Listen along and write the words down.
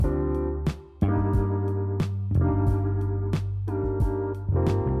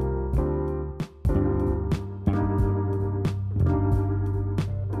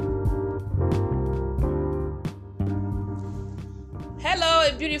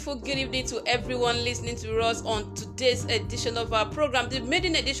beautiful good evening to everyone listening to us on today's edition of our program, the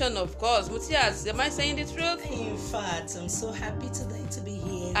maiden edition, of course. Mutias, am I saying the truth? In fact, I'm so happy today to be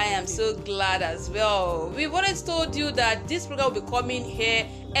here. I am so glad as well. We've always told you that this program will be coming here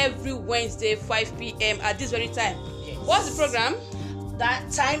every Wednesday, 5 p.m. at this very time. Yes. What's the program?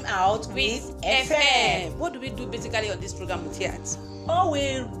 That Time Out with FM. What do we do basically on this program, Mutias? All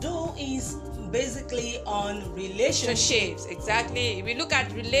we do is basically on relationships. Exactly. We look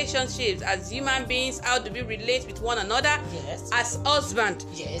at relationships as human beings. How do we relate with one another? Yes. As husband,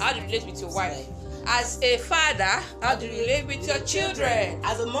 Yes. how do you relate with your wife? As a father, how do you relate with your children?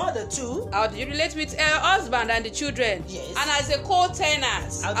 As a mother too. How do you relate with a husband and the children? Yes. And as a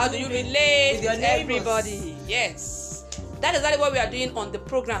co-tenant, how do you relate with your with neighbors? everybody? Yes. That is exactly what we are doing on the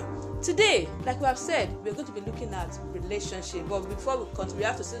program. Today, like we have said, we're going to be looking at relationship. But before we continue, we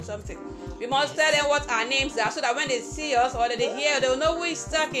have to say something. We must tell them what our names are so that when they see us or they hear, they'll know who is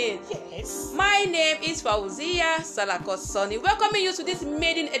talking. Yes. My name is Fauzia Salakosoni. Welcoming you to this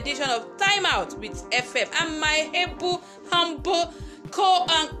maiden edition of Time Out with FM. I'm my humble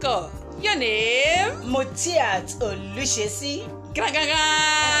co-anchor. Your name? Mutiat Olushesi.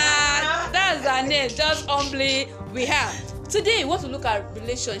 That's our name. Just humbly we have. Today, we want to look at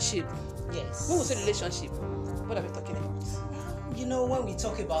relationship. Yes. When we say relationship, what are we talking about? You know, when we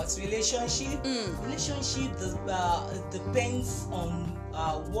talk about relationship, depends on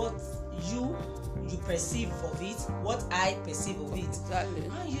what you perceive of it, what I perceive of it. Exactly.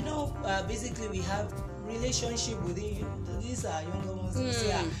 And you know, basically we have relationship within you. These are younger ones who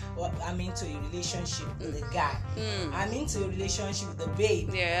say, I'm into a relationship with a guy. I'm into a relationship with a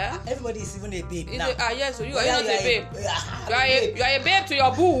babe. Yeah. Everybody is even a babe now. Yes, so you are not a babe. Babe. You are a babe to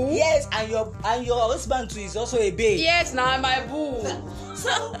your boo. Yes, and your husband too is also a babe. Yes, now my boo.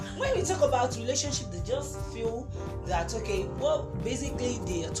 So when we talk about relationship, they just feel that okay, well, basically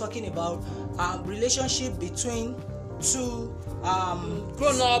they are talking about relationship between two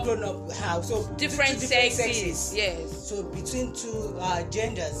grown up so different sexes. Yes. So between two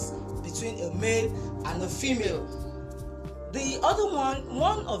genders, between a male and a female. The other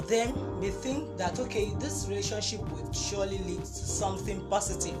one of them may think that okay, this relationship would surely lead to something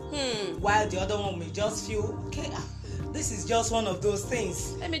positive, while the other one may just feel okay. This is just one of those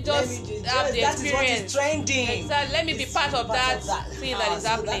things. Let me just have the that experience. is what is trending. Exactly. Let me be part of that thing that is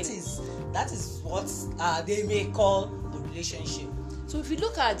happening. That is what they may call a relationship. So if you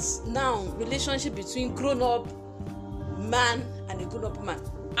look at now relationship between grown-up man and a grown-up woman,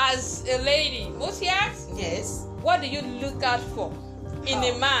 as a lady, Mutiat, Yes. what do you look out for in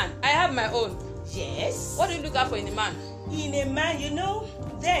a man? I have my own. Yes. What do you look out for in a man? In a man, you know,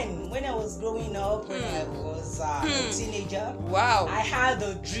 then when I was growing up, when I was a teenager, Wow. I had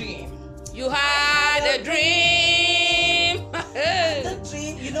a dream. You had a dream. The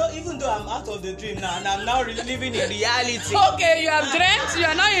dream, you know, even though I'm out of the dream now, and I'm now living in reality. Okay, you have dreamt. You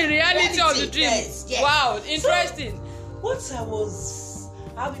are now in reality of the dream. Yes. Wow, interesting. So, what I was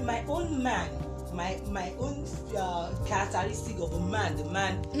having my own man, my own characteristic of a man, the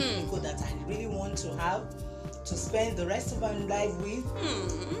man people that I really want to have to spend the rest of my life with.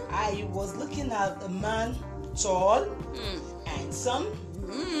 I was looking at a man tall, handsome,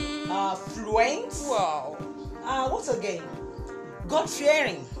 fluent. Wow. What again?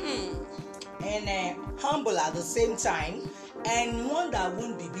 God-fearing and humble at the same time, and one that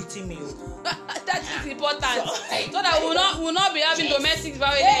won't be beating me. That is important. So that we will not be having domestic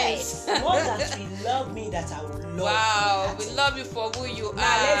violence. Yes. One that will love me, that I will love. Wow, we love you for who you are.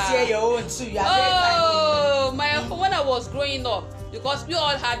 Now let's hear your own too. You are When I was growing up, because we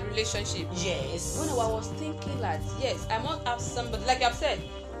all had relationships. Yes. When I was thinking that yes, I must have somebody, like I've said,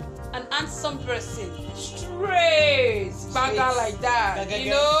 an handsome person, straight, bagger like that, you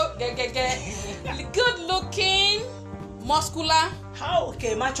know, good looking, muscular. How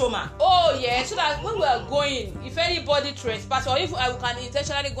okay, macho man. Oh yeah, so that when we are going, if anybody trespass or if I can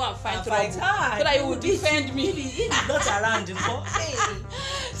intentionally go and find trouble, so that he will defend me. He is not around you. Hey.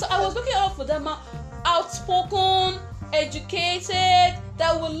 So I was looking out for that man, outspoken, educated,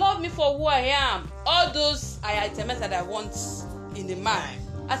 that will love me for who I am. All those are items that I want in a man.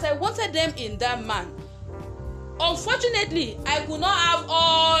 As I wanted them in that man, unfortunately, I could not have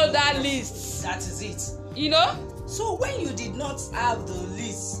all that list. That is it. You know? So when you did not have the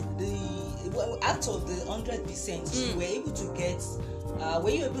list, out of the 100%, you were able to get. Were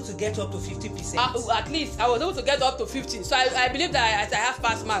you able to get up to 50%? At least I was able to get up to 50. So I believe that I have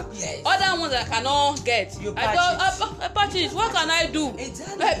passed mark. Yes. Other ones I cannot get. I patches. What can I do?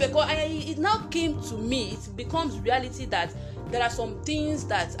 Exactly. Right, because it now came to me. It becomes reality that there are some things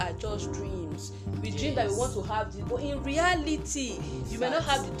that are just dreams. we dream that we want to have this, but in reality, you may not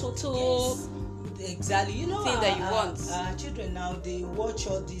have the total. Exactly, you know, thing that you want. Children now, they watch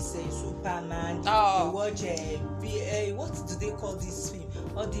all this Superman. Oh. They watch what do they call this film?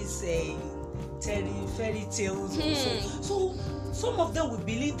 All these fairy tales. So some of them will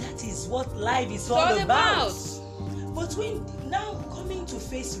believe that is what life is all about. But when now coming to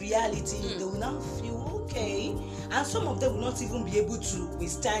face reality, they will now feel okay, and some of them will not even be able to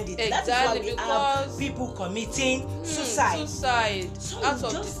withstand it. Exactly, that is why we have people committing suicide out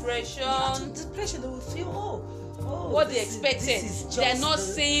of depression. Out of depression, they will feel what they expected. They're not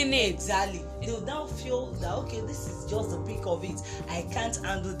seeing it. Exactly. They will now feel that okay, this is just the peak of it. I can't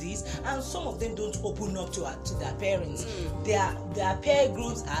handle this, and some of them don't open up to their parents. Their peer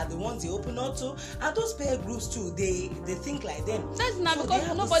groups are the ones they open up to, and those peer groups too, they think like them. That's not so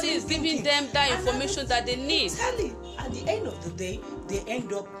because nobody is giving them that information that they need. Exactly. At the end of the day, they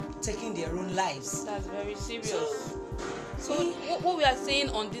end up taking their own lives. That's very serious. So what we are saying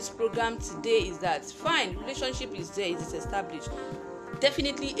on this program today is that fine, relationship is there, it is established.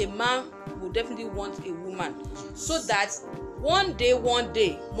 Definitely a man will definitely want a woman, so that one day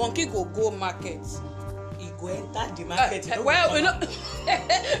monkey go market. He go enter the market. Well, you know,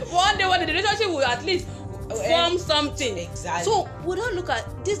 one day the relationship will at least form something. Exactly. So we don't look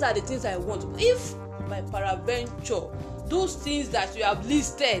at these are the things I want. If by peradventure those things that you have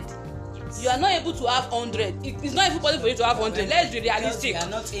listed, you are not able to have 100. It's not even possible for you to have 100. Let's be realistic. We are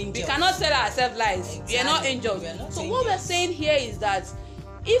not angels. We cannot sell ourselves lies. Exactly. We are not angels. So what we are saying here is that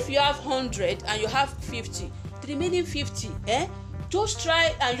if you have 100 and you have 50, the remaining 50, just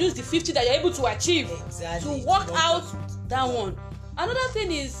try and use the 50 that you're able to achieve to work out that one. Another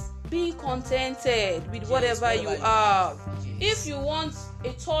thing is being contented with whatever you have. If you want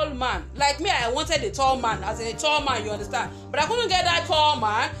a tall man, like me, I wanted a tall man, as in a tall man, you understand. But I couldn't get that tall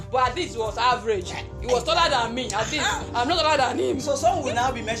man, but at least he was average. He was taller than me, at least. I'm not taller than him. So some will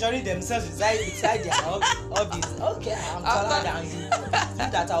now be measuring themselves beside their hobbies. Okay, I'm taller than you. So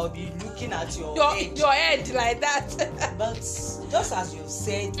that I will be looking at your head like that. But just as you've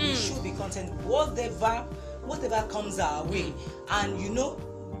said, we should be content whatever comes our way. And you know,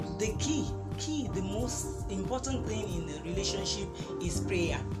 the key, the most important thing in a relationship is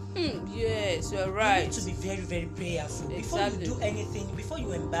prayer. Yes, you're right. You need to be very, very prayerful. Exactly. Before you do anything, before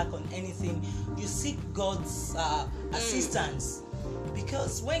you embark on anything, you seek God's assistance.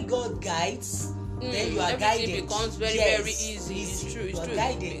 Because when God guides, then you are guided. Everything becomes very easy. It's true.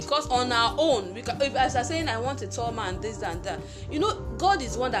 Guided. Because on our own, if as I'm saying, I want a tall man, this and that. You know, God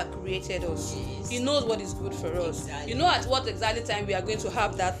is one that created us. Yes. He knows what is good for us. Exactly. You know at what exactly time we are going to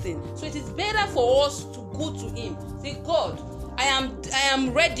have that thing. So it is better for us to go to Him. Say, God, I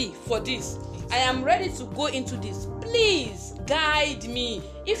am ready for this. I am ready to go into this. Please guide me.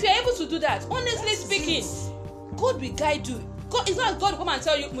 If you're able to do that, honestly speaking, God will guide you. God, it's not God will come and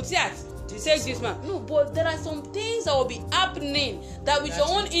tell you, Mutiat, take this man. No, but there are some things that will be happening that with your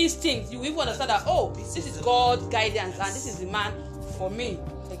own instinct, you will understand that, this is God's guidance and this is the man for me.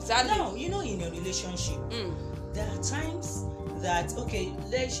 Exactly. Now, you know, in a relationship, there are times that, okay,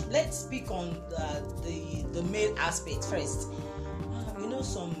 let's speak on the male aspect first. You know,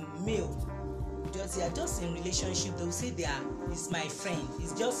 some male, they are just in relationship, they'll say he's my friend,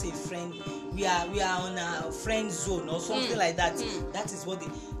 he's just a friend, we are on a friend zone or something like that. That is what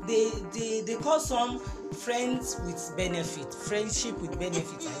they call some friends with benefit, friendship with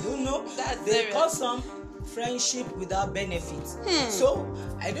benefit. I don't know. They call some friendship without benefit. So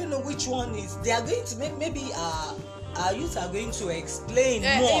I don't know which one is. They are going to maybe our youth are going to explain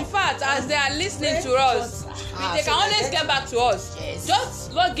more. In fact, as they are listening to us, they can always get back to us. Yes.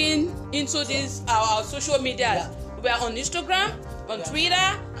 Just log into this our social media. Yeah. We are on Instagram, on Twitter,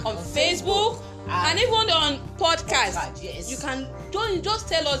 on Facebook, and even on podcast. Yes. You can just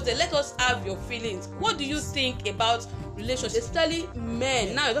tell us that. Let us have your feelings. What do you think about relationships, especially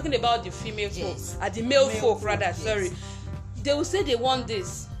men? Now you're talking about the female folk, the male folk rather. Yes. Sorry, they will say they want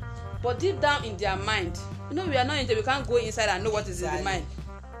this, but deep down in their mind, you know, we are not in there. We can't go inside and know what is in the mind.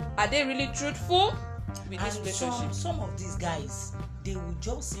 Are they really truthful with this relationship? Some of these guys, they will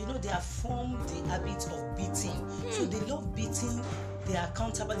just, they have formed the habit of beating. So they love beating their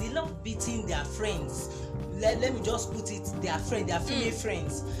counterpart. They love beating their friends. Let me just put it, their female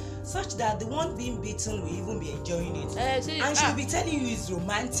friends. Such that the one being beaten will even be enjoying it. And she'll be telling you it's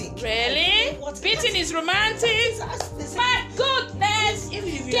romantic. Really? Beating is romantic? My goodness! Can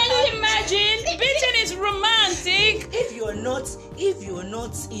you imagine? Beating is romantic. If you're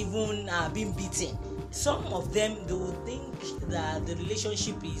not even being beaten, some of them, they will think that the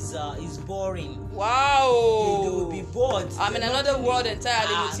relationship is boring. Wow. They will be bored. I'm in another world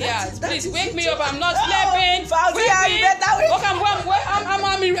entirely. Please wake me up. I'm not Oh, sleeping. Fauzia, you better wake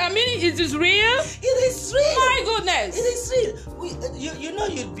Okay, I mean, is this real? It is real. My goodness. It is real. You know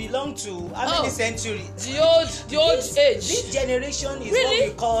you belong to how many centuries? The old age. This generation is Really? what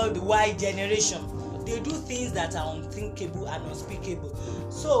we call the Y generation. They do things that are unthinkable and unspeakable.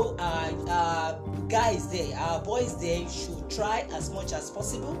 So guys there, our boys there should try as much as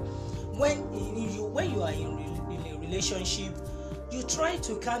possible. When you are in a relationship, you try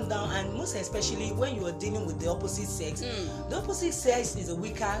to calm down, and most especially when you are dealing with the opposite sex. The opposite sex is a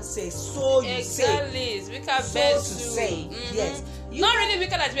weaker sex, so you exactly. say. It's weaker So best to to say, yes. Not really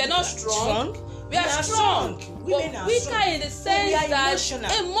weaker that we are not strong. We are strong. Women But are weaker strong. in the But sense we are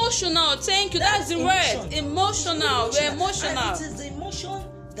that emotional. Thank you. That's the word. Emotional. We're emotional. And it is the emotion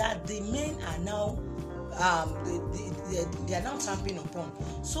that the men are now they are now trampling upon.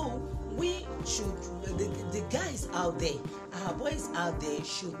 So we should, the guys out there, our boys out there,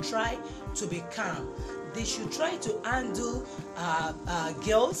 should try to be calm. They should try to handle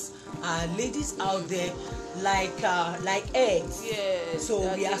girls, ladies out there like eggs. Yes.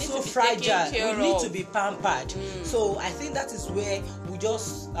 So we are so fragile. We need to be pampered. So I think that is where we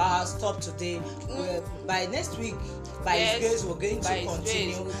just stop today. By next week, by His grace, we're going to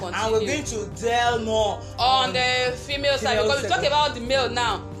continue, and we're going to dwell more on the female side, because we talk about the male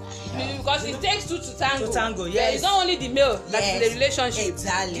now. Because it takes two to tango. Yes. It's not only the male that is in the relationship.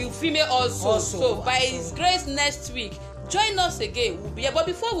 Exactly. The female also. So by His grace next week, join us again. We'll be here. But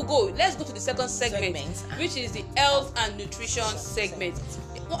before we go, let's go to the second segment, which is the health and nutrition segment.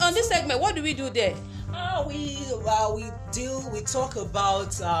 On this segment, what do we do there? We talk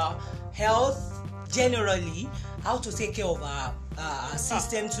about health generally, how to take care of our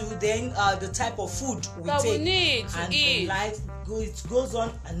system too, then the type of food we need to eat. It goes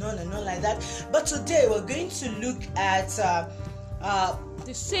on and on like that. But today we're going to look at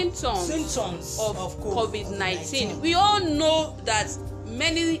the symptoms of COVID-19. We all know that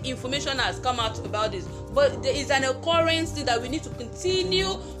many information has come out about this, but there is an occurrence that we need to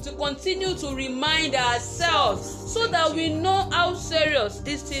continue to remind ourselves so that we know how serious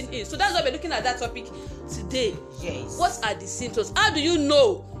this thing is. So that's why we're looking at that topic today. Yes. What are the symptoms? How do you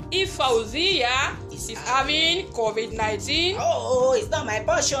know if Fauzia is having COVID-19? Oh, it's not my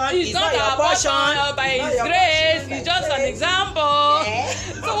portion. It's not our portion. By His grace, it's just an example. Yeah.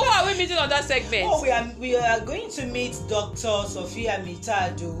 So who are we meeting on that segment? We are going to meet Dr. Sophia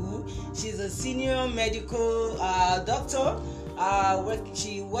Mitado. She's a senior medical doctor.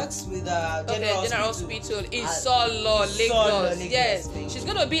 She works with General Hospital in Solo, Lagos. Yes, she's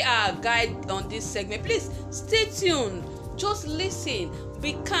going to be our guide on this segment. Please stay tuned. Just listen.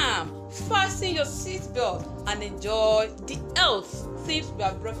 Be calm. Fasten your seatbelt and enjoy the health tips we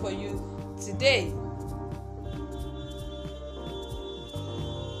have brought for you today.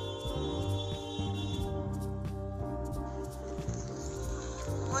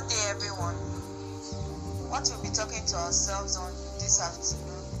 Good day, everyone. What we'll be talking to ourselves on this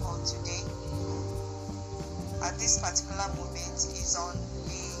afternoon or today at this particular moment is on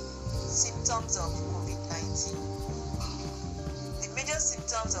the symptoms of COVID-19. The major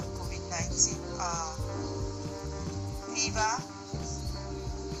symptoms of COVID-19 are fever,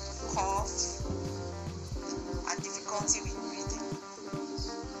 cough, and difficulty with breathing.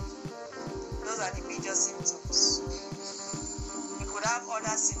 Those are the major symptoms. We could have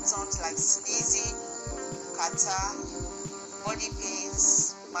other symptoms like sneezing, catarrh, body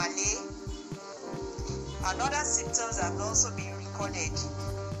pains, malaise, and other symptoms have also been recorded,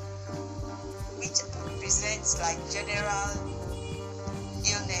 which presents like general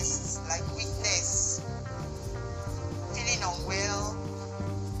illness, like weakness, feeling unwell,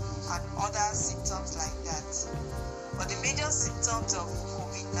 and other symptoms like that. But the major symptoms of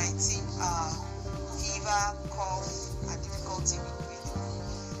COVID-19 are fever, cough, and difficulty with breathing.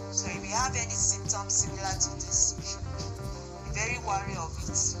 So if you have any symptoms similar to this, you should be very wary of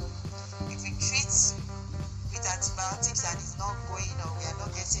it. If we treat with antibiotics and it's not going or we are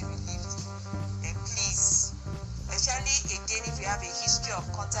not getting relieved, then please, especially again if you have a history of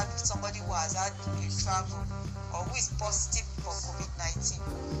contact with somebody who has had a travel or who is positive for COVID-19,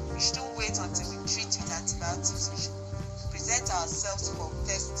 we shouldn't wait until we treat with antibiotics. We should present ourselves for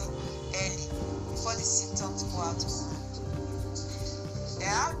testing early before the symptoms go out of hand.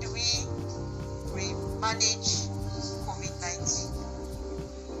 Then how do we manage COVID-19?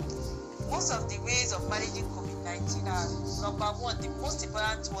 Most of the ways of managing COVID-19 are, number one, the most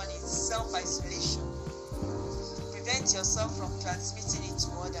important one is self-isolation. Prevent yourself from transmitting it to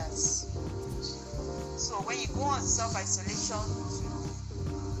others. But when you go on self-isolation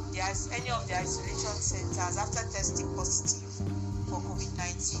to any of the isolation centers after testing positive for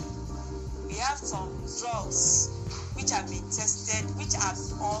COVID-19, we have some drugs which have been tested, which are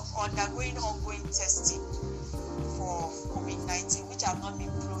undergoing ongoing testing for COVID-19, which have not been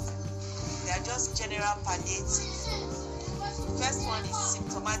proven. They are just general palliative. First one is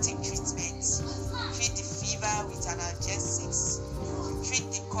symptomatic treatment. Treat the fever with analgesics. Treat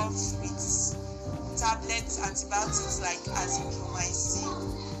the cough with tablets, antibiotics like azithromycin.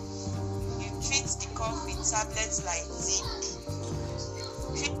 You treat the cough with tablets like zinc.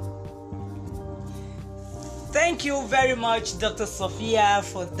 Thank you very much, Dr. Sophia,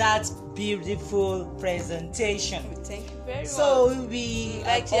 for that beautiful presentation. Thank you very much. So we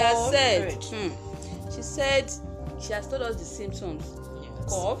like she has said, heard. she said she has told us the symptoms: Yes.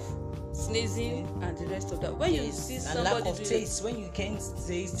 cough, sneezing, and the rest of that. When you see And somebody lack of taste, when you can't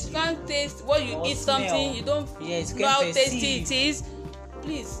taste, you can't taste when you or eat smell. something, you don't Yes, you know how can't tasty perceive. it is.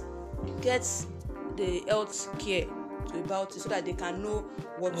 Please get the health care about it so that they can know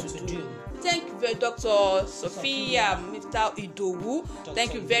what to do. Thank you very Dr. Sophia Mifta Idowu.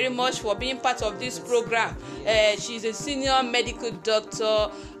 Thank you very much for being part of this program. She's a senior medical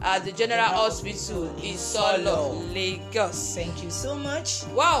doctor at the General Hospital in Solo, Lagos. Thank you so much.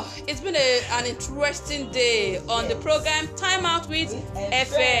 Wow, it's been an interesting day on the program Time Out with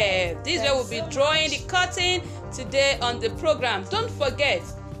FF. This is where we'll be drawing the curtain today on the program. Don't forget,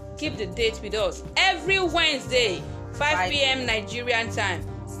 keep the date with us every Wednesday, 5 p.m. Nigerian time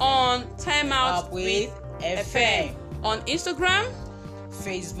on Time Out with FM. On Instagram,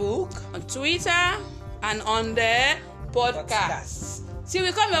 Facebook, on Twitter, and on the podcast. See,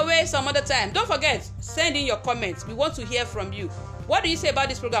 we come your way some other time. Don't forget, send in your comments. We want to hear from you. What do you say about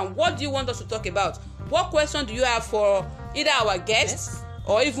this program? What do you want us to talk about? What question do you have for either our guests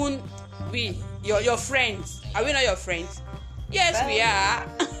or even your friends? Are we not your friends? Yes, we are.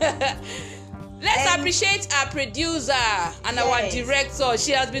 Let's appreciate our producer and our director.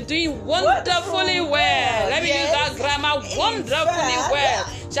 She has been doing wonderfully well. Let me use that grammar. Wonderfully well.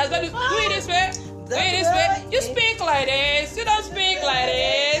 She has been doing this way. Doing this way. You speak like this. You don't speak like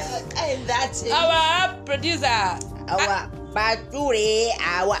this. And that's it. Our producer. Our Bature,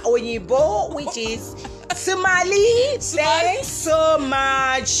 our Onyibo, which is Somali. Thanks so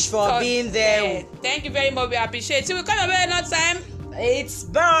much for being there. Thank you very much. We appreciate it. We'll come away another time. It's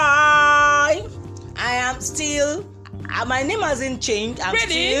bye. I am still. My name hasn't changed. I'm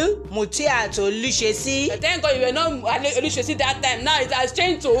still Mutiato Olushesi. Thank God you were not Olushesi that time. Now it has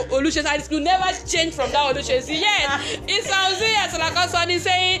changed to Olushesi. And it will never change from that Olushesi. Yes, it's Sauzi as Lakasoni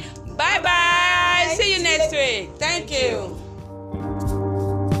saying bye bye. See you next week. Thank you.